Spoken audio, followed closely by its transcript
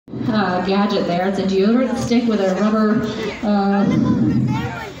gadget there. It's a deodorant stick with a rubber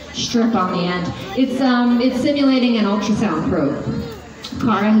strip on the end. It's simulating an ultrasound probe.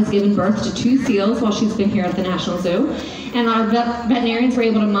 Cara has given birth to 2 seals while she's been here at the National Zoo, and our veterinarians were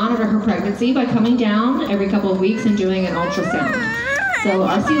able to monitor her pregnancy by coming down every couple of weeks and doing an ultrasound. So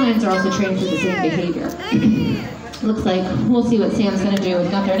our sea lions are also trained for the same behavior. Looks like we'll see what Sam's going to do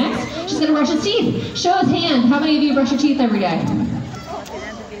with Gunther next. She's going to brush his teeth. Show his hand. How many of you brush your teeth every day?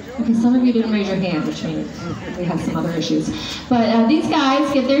 Okay, some of you didn't raise your hand, which means we have some other issues. But these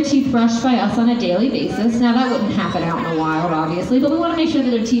guys get their teeth brushed by us on a daily basis. Now that wouldn't happen out in the wild, obviously, but we want to make sure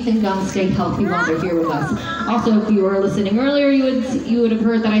that their teeth and gums stay healthy while they're here with us. Also, if you were listening earlier, you would have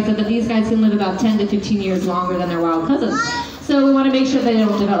heard that I said that these guys can live about 10 to 15 years longer than their wild cousins. So we want to make sure that they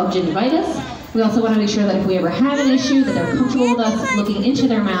don't develop gingivitis. We also want to make sure that if we ever have an issue, that they're comfortable with us looking into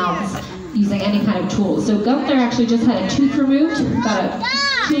their mouths using any kind of tools. So Gunther actually just had a tooth removed about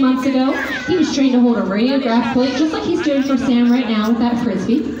 2 months ago. He was trained to hold a radiograph plate, just like he's doing for Sam right now with that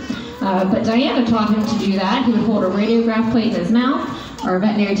frisbee. But Diana taught him to do that. He would hold a radiograph plate in his mouth. Our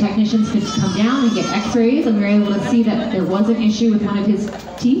veterinary technicians could come down and get x-rays, and we were able to see that there was an issue with one of his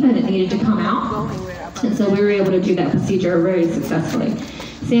teeth and it needed to come out. And so we were able to do that procedure very successfully.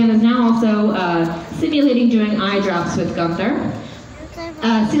 Sam is now also simulating doing eye drops with Gunther.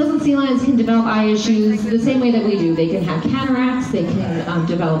 Seals and sea lions can develop eye issues the same way that we do. They can have cataracts, they can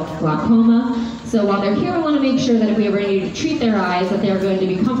develop glaucoma. So while they're here, we want to make sure that if we ever need to treat their eyes, that they're going to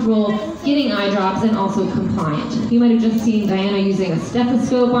be comfortable getting eye drops and also compliant. You might have just seen Diana using a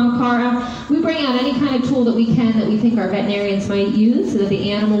stethoscope on Cara. We bring out any kind of tool that we can that we think our veterinarians might use so that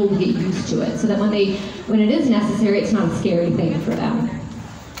the animal will get used to it, so that when it is necessary, it's not a scary thing for them.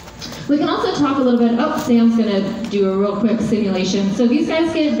 We can also talk a little bit, Sam's going to do a real quick simulation. So these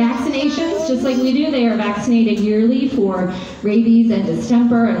guys get vaccinations just like we do. They are vaccinated yearly for rabies and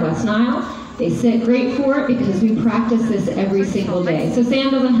distemper and West Nile. They sit great for it because we practice this every single day. So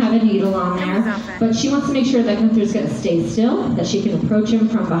Sam doesn't have a needle on there, but she wants to make sure that Gunther's going to stay still, that she can approach him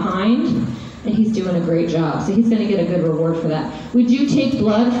from behind, and he's doing a great job. So he's going to get a good reward for that. We do take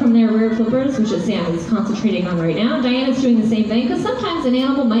blood from their rear flippers, which is Sam is concentrating on right now. Diana's doing the same thing because sometimes an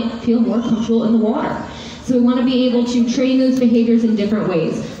animal might feel more comfortable in the water. So we want to be able to train those behaviors in different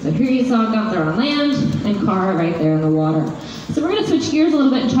ways. So here you saw Gunther on land and Cara right there in the water. So we're going to switch gears a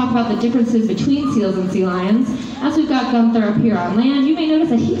little bit and talk about the differences between seals and sea lions. As we've got Gunther up here on land, you may notice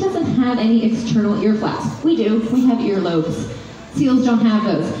that he doesn't have any external ear flaps. We do. We have earlobes. Seals don't have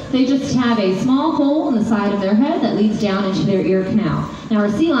those. They just have a small hole in the side of their head that leads down into their ear canal. Now our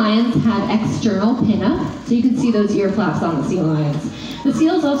sea lions have external pinna, so you can see those ear flaps on the sea lions. The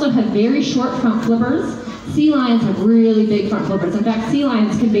seals also have very short front flippers. Sea lions have really big front flippers. In fact, sea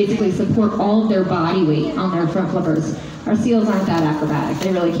lions can basically support all of their body weight on their front flippers. Our seals aren't that acrobatic.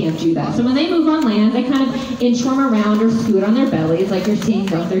 They really can't do that. So when they move on land, they kind of inchworm around or scoot on their bellies like you're seeing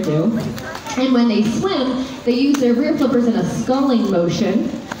Gunther do. And when they swim, they use their rear flippers in a sculling motion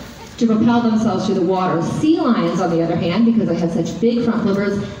to propel themselves through the water. Sea lions, on the other hand, because they have such big front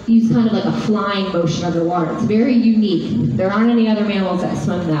flippers, use kind of like a flying motion underwater. It's very unique. There aren't any other mammals that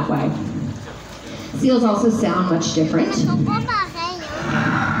swim that way. Seals also sound much different.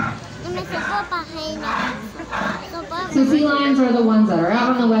 So sea lions are the ones that are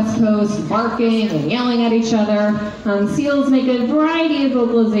out on the west coast barking and yelling at each other. Seals make a variety of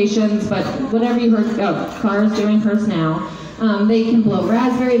vocalizations, but whatever you heard, Cara's doing hers now. They can blow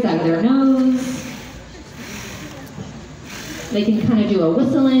raspberries out of their nose. They can kind of do a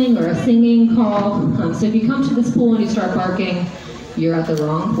whistling or a singing call. So if you come to this pool and you start barking, you're at the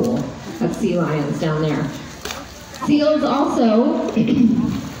wrong pool. That's sea lions down there. Seals also,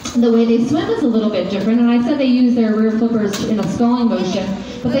 the way they swim is a little bit different, and I said they use their rear flippers in a sculling motion,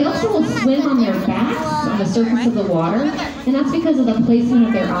 but they also will swim on their backs on the surface of the water, and that's because of the placement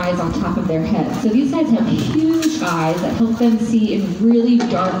of their eyes on top of their heads. So these guys have huge eyes that help them see in really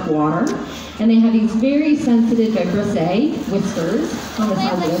dark water, and they have these very sensitive vibrissae, whiskers, on the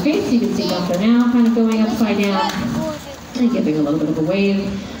side of their face. You can see Gunther now kind of going upside down and giving a little bit of a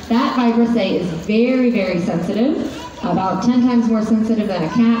wave. That vibrissae is very, very sensitive, about 10 times more sensitive than a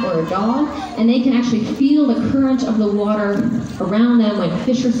cat or a dog, and they can actually feel the current of the water around them when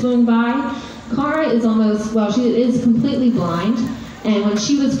fish are swimming by. Cara is she is completely blind, and when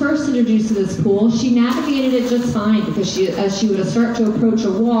she was first introduced to this pool, she navigated it just fine because as she would start to approach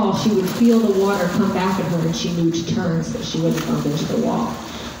a wall, she would feel the water come back at her and she knew to turn so that she wouldn't bump into the wall.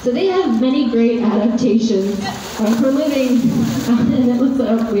 So they have many great adaptations for living, and it looks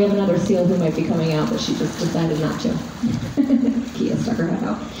like we have another seal who might be coming out, but she just decided not to. Kia stuck her head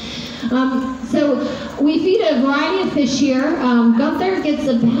out. So we feed a variety of fish here. Gunther gets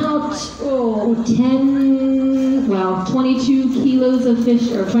about 22 kilos of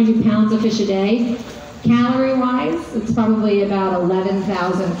fish, or 22 pounds of fish a day. Calorie-wise, it's probably about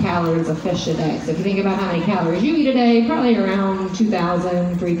 11,000 calories of fish a day. So if you think about how many calories you eat a day, probably around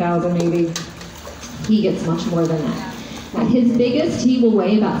 2,000, 3,000 maybe. He gets much more than that. At his biggest, he will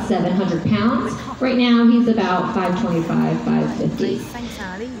weigh about 700 pounds. Right now, he's about 525, 550.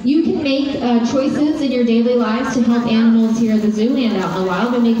 You can make choices in your daily lives to help animals here at the zoo and out in the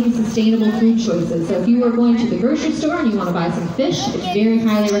wild by making sustainable food choices. So if you are going to the grocery store and you want to buy some fish, it's very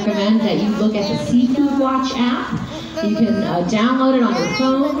highly recommend that you look at the Seafood Watch app. You can download it on your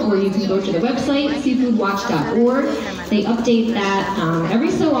phone, or you can go to the website, seafoodwatch.org. They update that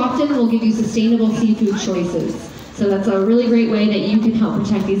every so often. We'll give you sustainable seafood choices. So that's a really great way that you can help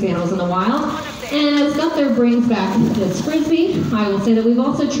protect these animals in the wild. And as Gunther brings back this Frisbee, I will say that we've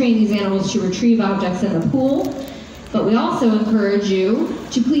also trained these animals to retrieve objects in the pool. But we also encourage you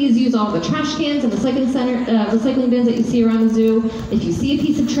to please use all the trash cans and recycling bins that you see around the zoo. If you see a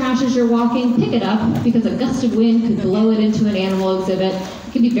piece of trash as you're walking, pick it up, because a gust of wind could blow it into an animal exhibit.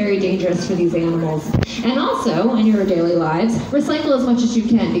 It can be very dangerous for these animals. And also, in your daily lives, recycle as much as you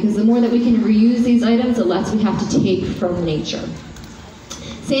can, because the more that we can reuse these items, the less we have to take from nature.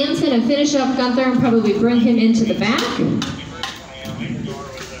 Sam's going to finish up Gunther and probably bring him into the back.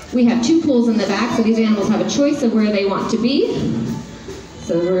 We have 2 pools in the back, so these animals have a choice of where they want to be.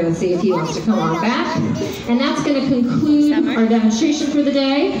 So we're going to see if he wants to come on back. And that's going to conclude our demonstration for the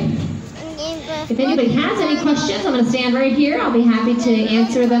day. If anybody has any questions, I'm going to stand right here. I'll be happy to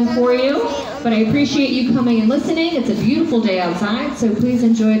answer them for you. But I appreciate you coming and listening. It's a beautiful day outside, so please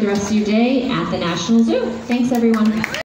enjoy the rest of your day at the National Zoo. Thanks, everyone.